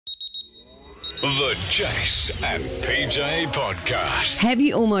The Jace and PJ Podcast. Have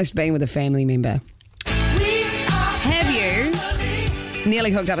you almost been with a family member? Have you nearly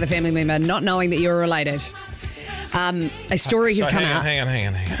hooked up with a family member not knowing that you were related? A story has come out.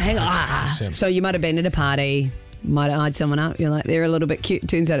 Hang on. So you might have been at a party, might have eyed someone up. You're like, they're a little bit cute.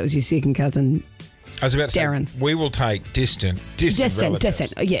 Turns out it was your second cousin. I was about to Darren. say, we will take distant relatives.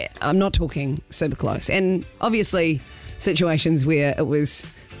 Distant. Yeah, I'm not talking super close. And obviously situations where it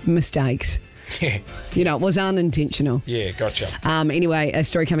was mistakes. Yeah. You know, it was unintentional. Yeah, gotcha. Anyway, a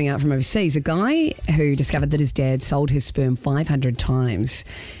story coming out from overseas. A guy who discovered that his dad sold his sperm 500 times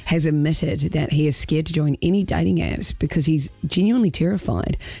has admitted that he is scared to join any dating apps because he's genuinely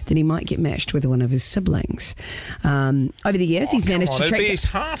terrified that he might get matched with one of his siblings. Over the years, he's managed to It'd track... be his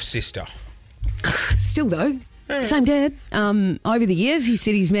half-sister. Still, though. Same dad. Over the years, he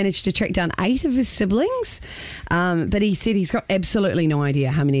said he's managed to track down 8 of his siblings, but he said he's got absolutely no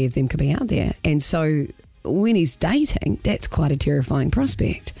idea how many of them could be out there. And so when he's dating, that's quite a terrifying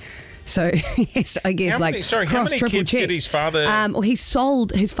prospect. So yes, I guess How many kids check. did his father... well, his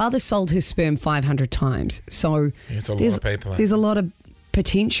father sold his sperm 500 times. So it's a lot of people. There's a lot of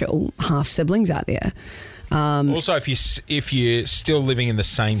potential half-siblings out there. Also, if you're still living in the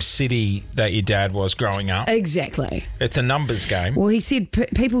same city that your dad was growing up. Exactly. It's a numbers game. Well, he said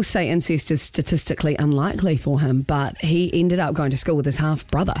people say incest is statistically unlikely for him, but he ended up going to school with his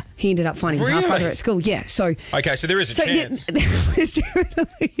half-brother. He ended up finding his half-brother at school. Yeah, so... Okay, so there is a chance. There's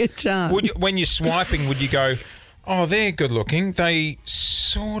definitely a chance. When you're swiping, would you go, oh, they're good-looking. They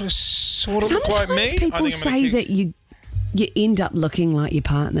sort of look like me? Sometimes people say that you end up looking like your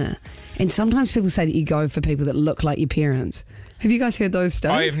partner. And sometimes people say that you go for people that look like your parents. Have you guys heard those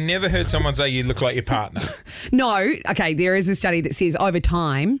studies? I have never heard someone say you look like your partner. No. Okay, there is a study that says over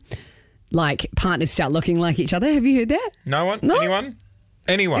time, like, partners start looking like each other. Have you heard that? No one? No?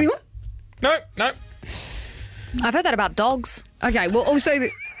 Anyone? No. I've heard that about dogs. Okay, well, also...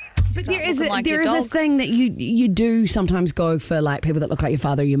 But there is a thing that you do sometimes go for, like, people that look like your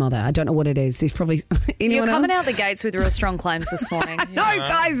father or your mother. I don't know what it is. There's probably anyone You're coming else? out the gates with real strong claims this morning. No,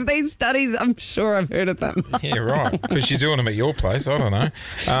 guys, these studies, I'm sure I've heard of them. Yeah, right. Because you're doing them at your place. I don't know.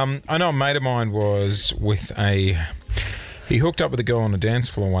 I know a mate of mine was with he hooked up with a girl on a dance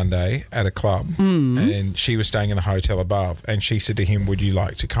floor one day at a club and she was staying in the hotel above and she said to him, would you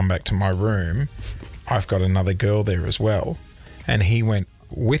like to come back to my room? I've got another girl there as well. And he went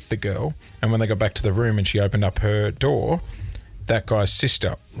with the girl, and when they got back to the room and she opened up her door, that guy's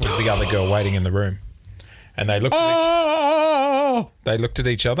sister was the other girl waiting in the room. And they looked at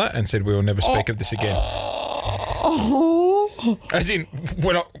each other and said, we will never speak of this again. As in,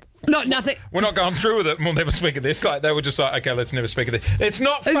 Nothing. We're not going through with it and we'll never speak of this. Like, they were just like, okay, let's never speak of this. It's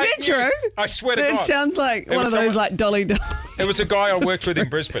not fake Is it news. true? I swear to God. It sounds like one of those, like, dolly dolls. It was a guy I worked with in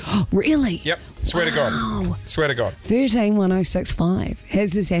Brisbane. Really? Yep. Swear to God. Swear to God. 131065.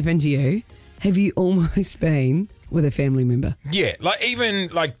 Has this happened to you? Have you almost been with a family member? Yeah. Like, even,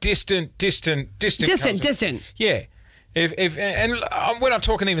 like, distant cousin. Distant. Yeah. And we're not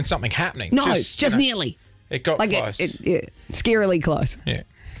talking even something happening. No, just nearly. It got close. Scarily close. Yeah.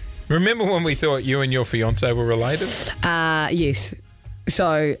 Remember when we thought you and your fiancé were related? Yes.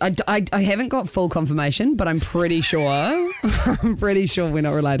 So I haven't got full confirmation, but I'm pretty sure we're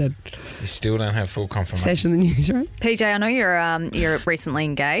not related. You still don't have full confirmation. Sash in the newsroom. PJ, I know you're recently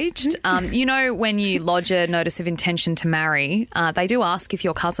engaged. You know, when you lodge a notice of intention to marry, they do ask if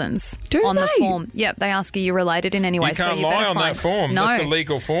you're cousins. Do the they? form. Yep, they ask you related in any way. You can't so lie on that form. No, That's a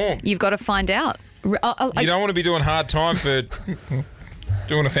legal form. You've got to find out. You don't want to be doing hard time for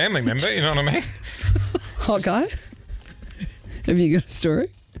doing a family member, you know what I mean? Hot guy. Have you got a story?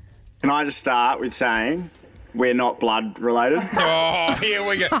 Can I just start with saying we're not blood related? Oh, here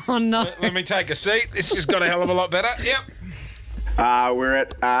we go. Oh, no. Let me take a seat. This just got a hell of a lot better. Yep. We're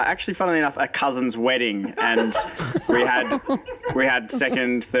at, actually, funnily enough, a cousin's wedding, and we had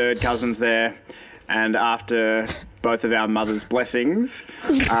second, third cousins there, and after both of our mothers' blessings...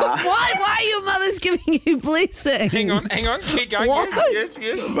 Why are your mothers giving you blessings? Hang on. Keep going. What? Yes.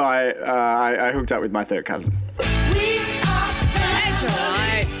 I hooked up with my third cousin. That's all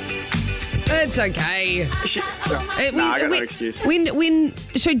right. It's okay. I got no excuse.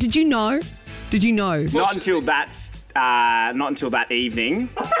 So did you know? Not until that evening.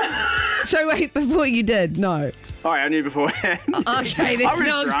 So wait, before you did, no. Oh, I knew beforehand. Okay, there's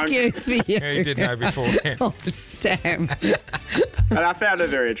no excuse for you. Yeah, you did know beforehand. Oh, Sam. And I found her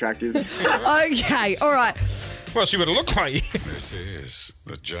very attractive. Okay, all right. Well, she would have looked like you. This is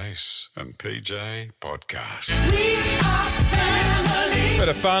the Jace and PJ Podcast. We are family. Bit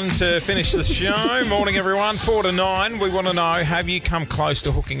of fun to finish the show. Morning, everyone. 4 to 9. We want to know, have you come close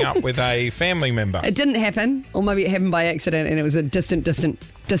to hooking up with a family member? It didn't happen, or maybe it happened by accident, and it was a distant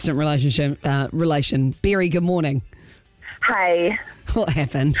relation. Barry, good morning. Hey. What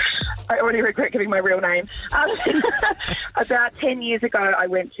happened? I already regret giving my real name. About 10 years ago, I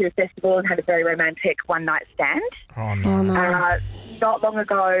went to a festival and had a very romantic one-night stand. Oh, no. Not long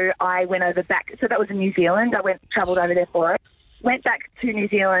ago, I went over back. So that was in New Zealand. I travelled over there for it. Went back to New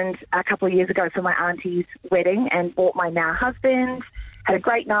Zealand a couple of years ago for my auntie's wedding and bought my now husband. Had a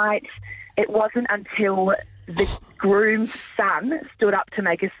great night. It wasn't until the groom's son stood up to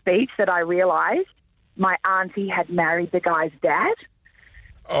make a speech that I realised my auntie had married the guy's dad.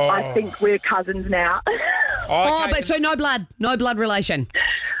 Oh. I think we're cousins now. But so no blood relation.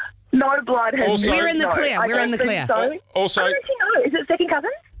 No blood has Also, we're in the clear. I We're in the don't clear. think So. Also, I don't actually know. Is it second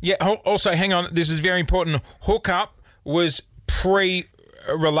cousins? yeah. Also, hang on. This is very important. Hookup was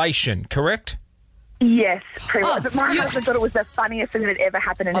pre-relation, correct? Yes, but my you- husband thought it was the funniest thing that had ever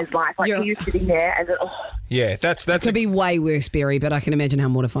happened in his life. Like, you're- he was sitting there as Yeah, that's Could be way worse, Barry, but I can imagine how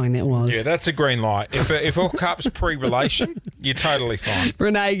mortifying that was. yeah, that's a green light. If hookup's pre-relation, you're totally fine.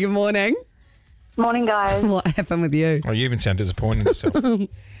 Renee, good morning. Morning, guys. What happened with you? Oh, you even sound disappointed in yourself.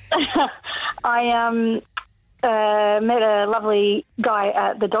 I met a lovely guy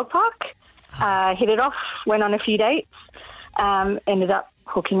at the dog park, hit it off, went on a few dates, ended up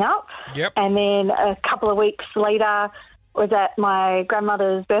hooking up. Yep. And then a couple of weeks later was at my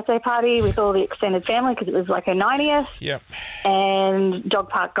grandmother's birthday party with all the extended family because it was like her 90th. Yep. And dog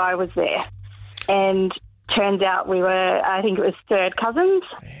park guy was there. And turns out we were, I think it was third cousins.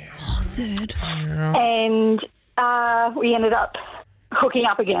 Third. And we ended up hooking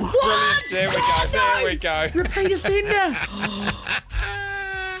up again. Brilliant. There we go. There we go. Repeat offender.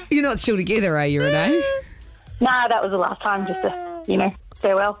 You're not still together, are you, Renee? Nah, that was the last time, just to,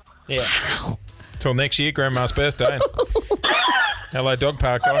 farewell. Yeah. Till next year, Grandma's birthday. Hello, dog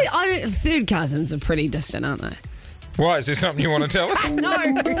park guy. Third cousins are pretty distant, aren't they? Why? Is there something you want to tell us? No.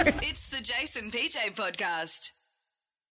 It's the Jason PJ podcast.